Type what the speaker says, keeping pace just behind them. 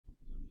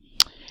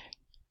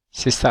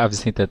Sista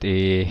avsnittet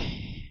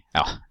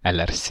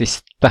eller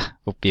sista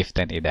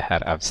uppgiften i det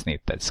här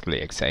avsnittet skulle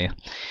jag säga.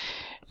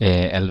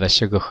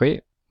 1127.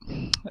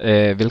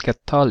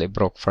 Vilket tal i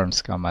bråkform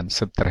ska man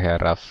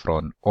subtrahera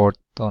från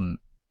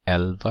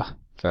 1811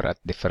 för att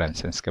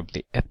differensen ska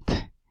bli 1?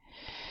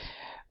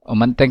 Om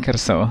man tänker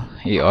så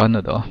i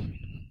nu då.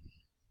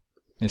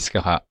 Vi ska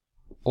ha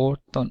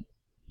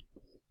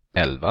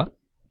 1811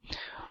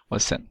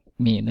 och sen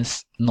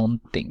minus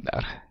någonting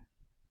där.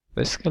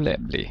 Det skulle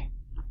bli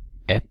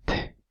 1.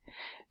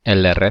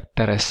 Eller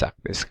rättare sagt,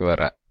 det ska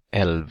vara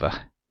 11.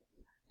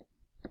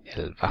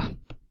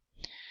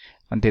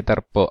 Man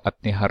tittar på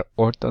att ni har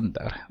 18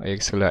 där och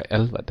jag skulle ha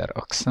 11 där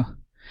också.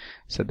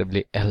 Så det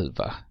blir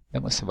 11. Det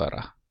måste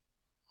vara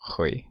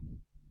 7.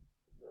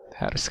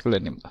 Här skulle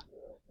ni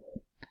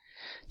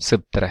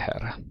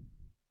subtrahera.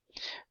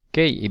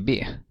 Okej, i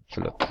B.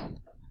 Förlåt.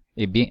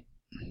 I B.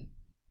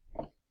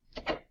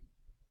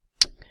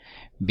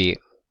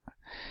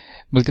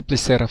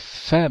 Multiplicera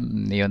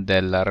 5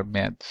 niondelar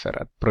med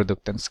för att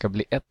produkten ska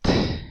bli 1.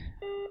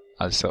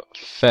 Alltså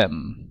 5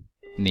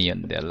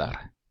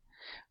 niondelar.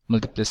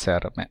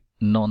 Multiplicera med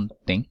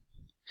någonting.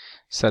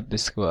 Så att det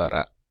ska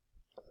vara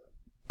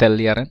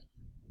täljaren.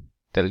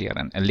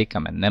 Täljaren är lika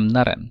med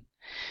nämnaren.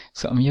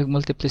 Så om jag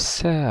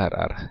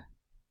multiplicerar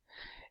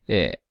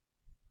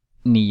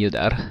 9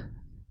 där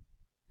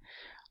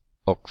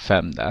och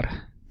 5 där,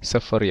 så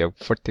får jag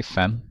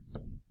 45.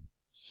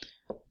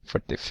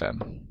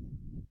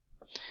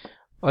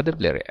 Och det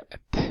blir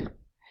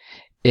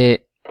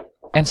 1.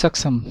 En sak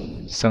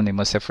som ni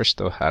måste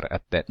förstå här är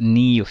att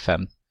 9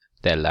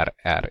 femdelar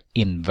är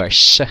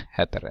inverse,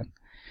 heter den,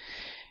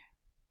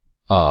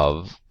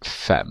 av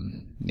 5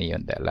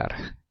 niondelar.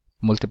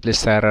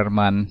 Multiplicerar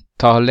man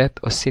talet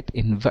och sitt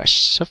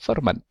invers så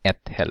får man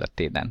 1 hela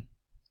tiden.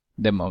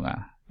 Det är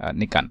många.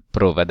 Ni kan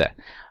prova det.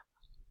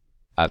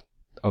 Att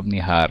om ni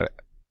har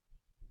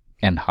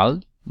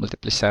 1/2,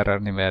 multiplicerar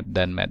ni med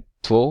den med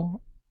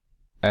 2,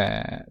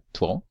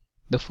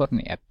 då får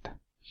ni 1.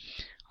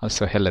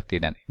 Alltså hela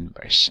tiden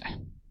inverse.